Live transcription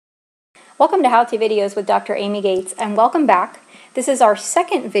Welcome to How To Videos with Dr. Amy Gates, and welcome back. This is our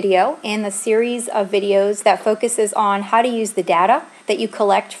second video in the series of videos that focuses on how to use the data that you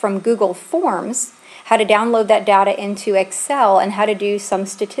collect from Google Forms, how to download that data into Excel, and how to do some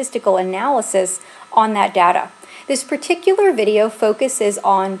statistical analysis on that data. This particular video focuses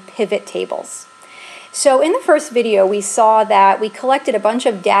on pivot tables. So in the first video, we saw that we collected a bunch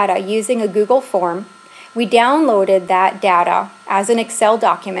of data using a Google form. We downloaded that data as an Excel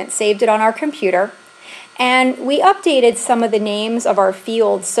document, saved it on our computer, and we updated some of the names of our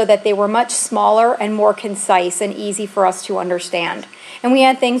fields so that they were much smaller and more concise and easy for us to understand. And we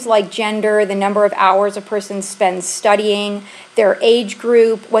had things like gender, the number of hours a person spends studying, their age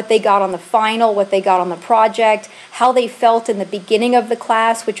group, what they got on the final, what they got on the project, how they felt in the beginning of the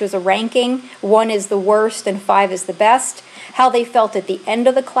class, which was a ranking. 1 is the worst and 5 is the best. How they felt at the end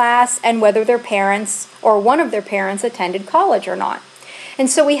of the class, and whether their parents or one of their parents attended college or not. And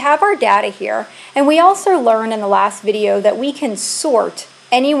so we have our data here, and we also learned in the last video that we can sort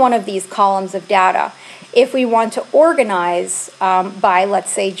any one of these columns of data if we want to organize by,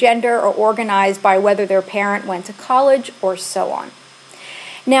 let's say, gender, or organize by whether their parent went to college, or so on.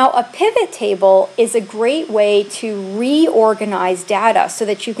 Now, a pivot table is a great way to reorganize data so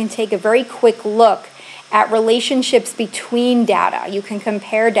that you can take a very quick look at relationships between data. You can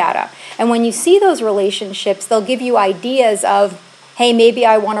compare data. And when you see those relationships, they'll give you ideas of, hey, maybe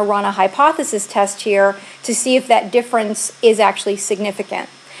I want to run a hypothesis test here to see if that difference is actually significant.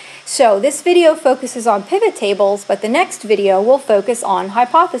 So this video focuses on pivot tables, but the next video will focus on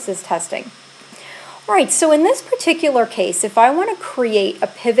hypothesis testing. All right, so in this particular case, if I want to create a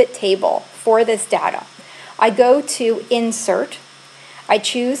pivot table for this data, I go to Insert, I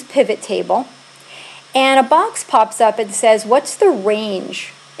choose Pivot Table, and a box pops up and says, what's the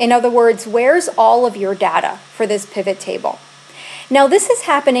range? In other words, where's all of your data for this pivot table? Now, this is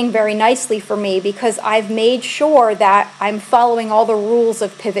happening very nicely for me because I've made sure that I'm following all the rules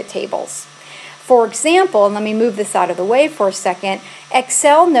of pivot tables. For example, and let me move this out of the way for a second,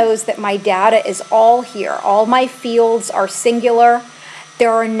 Excel knows that my data is all here. All my fields are singular.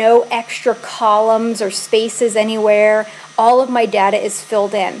 There are no extra columns or spaces anywhere. All of my data is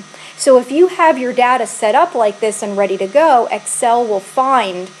filled in. So if you have your data set up like this and ready to go, Excel will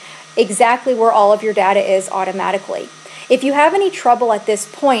find exactly where all of your data is automatically. If you have any trouble at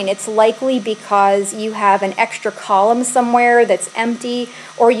this point, it's likely because you have an extra column somewhere that's empty,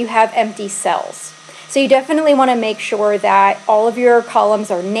 or you have empty cells. So you definitely want to make sure that all of your columns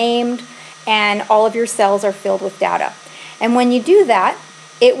are named and all of your cells are filled with data. And when you do that,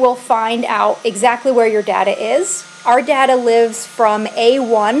 it will find out exactly where your data is. Our data lives from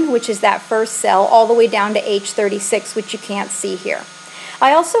A1, which is that first cell, all the way down to H36, which you can't see here.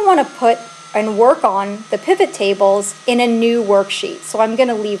 I also want to put and work on the pivot tables in a new worksheet. So I'm going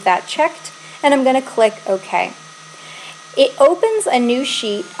to leave that checked, and I'm going to click OK. It opens a new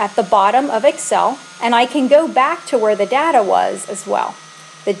sheet at the bottom of Excel, and I can go back to where the data was as well.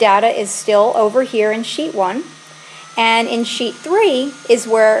 The data is still over here in Sheet 1. And in Sheet 3 is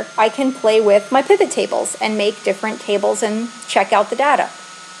where I can play with my pivot tables and make different tables and check out the data.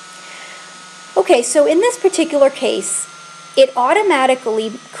 Okay, so in this particular case, it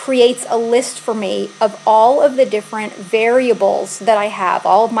automatically creates a list for me of all of the different variables that I have,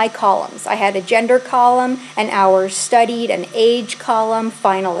 all of my columns. I had a gender column, an hours studied, an age column,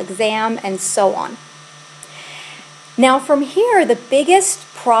 final exam, and so on. Now from here, the biggest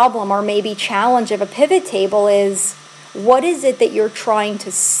problem or maybe challenge of a pivot table is, what is it that you're trying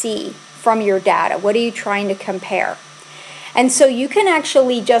to see from your data? What are you trying to compare? And so you can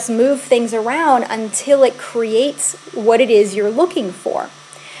actually just move things around until it creates what it is you're looking for.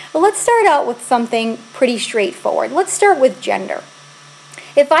 Well, let's start out with something pretty straightforward. Let's start with gender.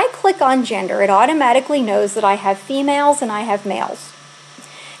 If I click on gender, it automatically knows that I have females and I have males.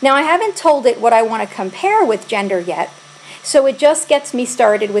 Now, I haven't told it what I want to compare with gender yet, so it just gets me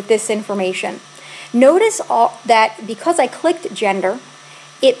started with this information. Notice that because I clicked gender,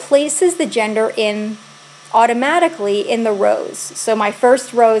 it places the gender in automatically in the rows. So my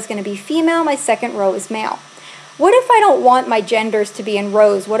first row is going to be female, my second row is male. What if I don't want my genders to be in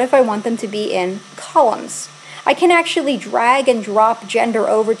rows? What if I want them to be in columns? I can actually drag and drop gender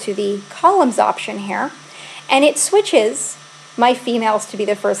over to the columns option here, and it switches my females to be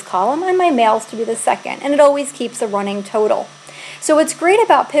the first column and my males to be the second, and it always keeps a running total. So what's great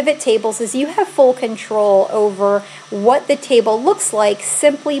about pivot tables is you have full control over what the table looks like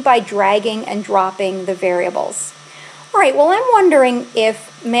simply by dragging and dropping the variables. All right, well, I'm wondering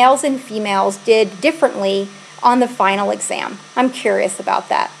if males and females did differently on the final exam. I'm curious about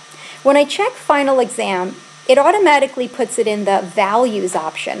that. When I check final exam, it automatically puts it in the values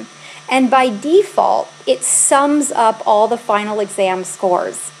option. and by default, it sums up all the final exam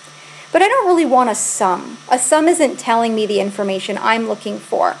scores. But I don't really want a sum. A sum isn't telling me the information I'm looking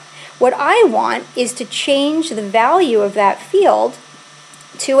for. What I want is to change the value of that field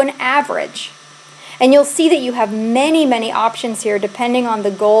to an average. And you'll see that you have many, many options here depending on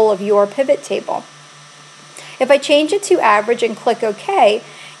the goal of your pivot table. If I change it to average and click OK,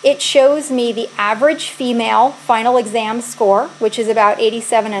 it shows me the average female final exam score, which is about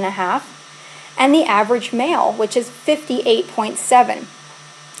 87.5, and the average male, which is 58.7.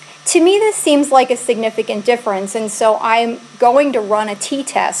 To me, this seems like a significant difference, and so I'm going to run a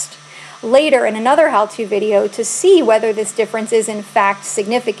t-test later in another how-to video to see whether this difference is in fact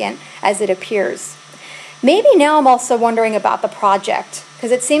significant as it appears. Maybe now I'm also wondering about the project,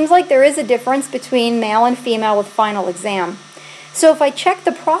 because it seems like there is a difference between male and female with final exam. So if I check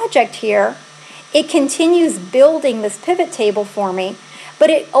the project here, it continues building this pivot table for me, but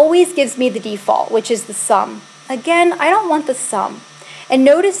it always gives me the default, which is the sum. Again, I don't want the sum. And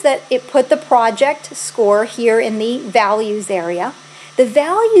notice that it put the project score here in the values area. The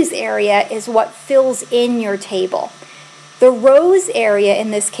values area is what fills in your table. The rows area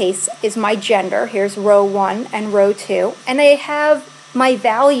in this case is my gender. Here's row 1 and row 2. And I have my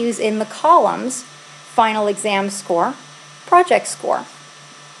values in the columns: final exam score, project score.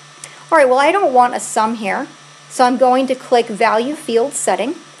 All right, well, I don't want a sum here, so I'm going to click Value Field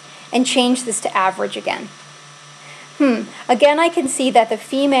Setting and change this to average again. Again, I can see that the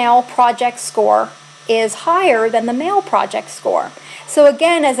female project score is higher than the male project score. So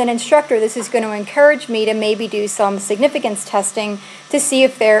again, as an instructor, this is going to encourage me to maybe do some significance testing to see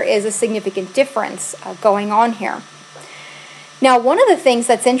if there is a significant difference going on here. Now, one of the things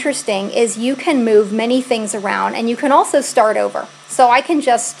that's interesting is you can move many things around, and you can also start over. So I can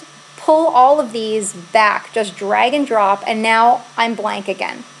just pull all of these back, just drag and drop, and now I'm blank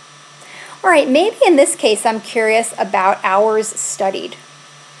again. All right, maybe in this case I'm curious about hours studied.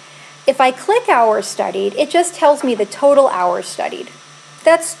 If I click hours studied, it just tells me the total hours studied.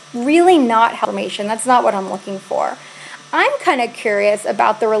 That's really not information. That's not what I'm looking for. I'm kind of curious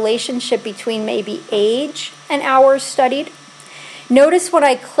about the relationship between maybe age and hours studied. Notice when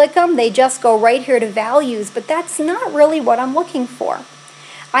I click them, they just go right here to values, but that's not really what I'm looking for.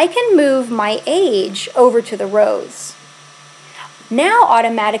 I can move my age over to the rows. Now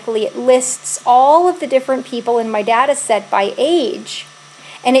automatically it lists all of the different people in my data set by age,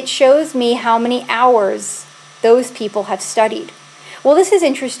 and it shows me how many hours those people have studied. Well, this is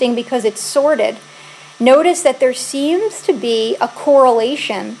interesting because it's sorted. Notice that there seems to be a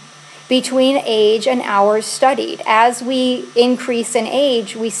correlation between age and hours studied. As we increase in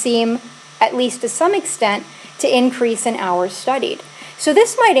age, we seem, at least to some extent, to increase in hours studied. So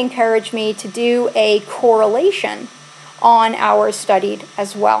this might encourage me to do a correlation on hours studied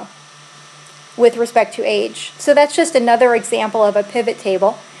as well with respect to age. So that's just another example of a pivot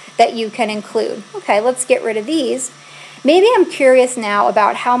table that you can include. Okay, let's get rid of these. Maybe I'm curious now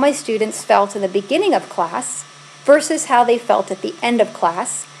about how my students felt in the beginning of class versus how they felt at the end of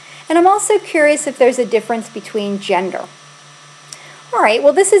class. And I'm also curious if there's a difference between gender. All right,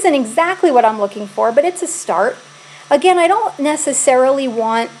 well, this isn't exactly what I'm looking for, but it's a start. Again, I don't necessarily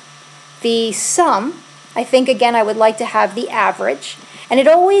want the sum. I think, again, I would like to have the average. And it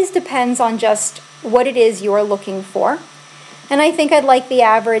always depends on just what it is you're looking for. And I think I'd like the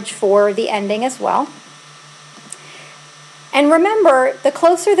average for the ending as well. And remember, the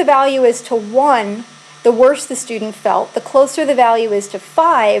closer the value is to 1, the worse the student felt. The closer the value is to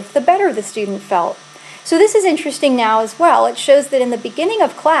 5, the better the student felt. So this is interesting now as well. It shows that in the beginning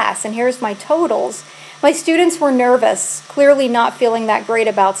of class, and here's my totals, my students were nervous, clearly not feeling that great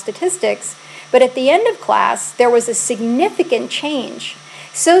about statistics. But at the end of class, there was a significant change.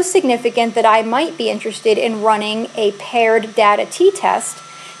 So significant that I might be interested in running a paired data t-test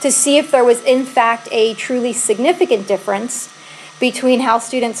to see if there was in fact a truly significant difference between how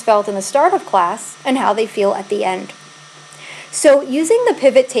students felt in the start of class and how they feel at the end. So using the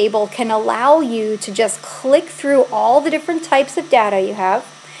pivot table can allow you to just click through all the different types of data you have,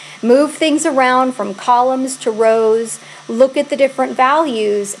 move things around from columns to rows, look at the different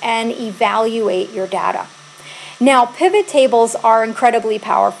values, and evaluate your data. Now, pivot tables are incredibly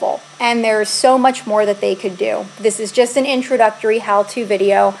powerful, and there's so much more that they could do. This is just an introductory how-to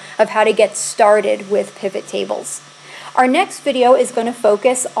video of how to get started with pivot tables. Our next video is going to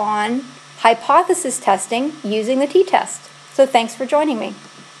focus on hypothesis testing using the t-test. So thanks for joining me.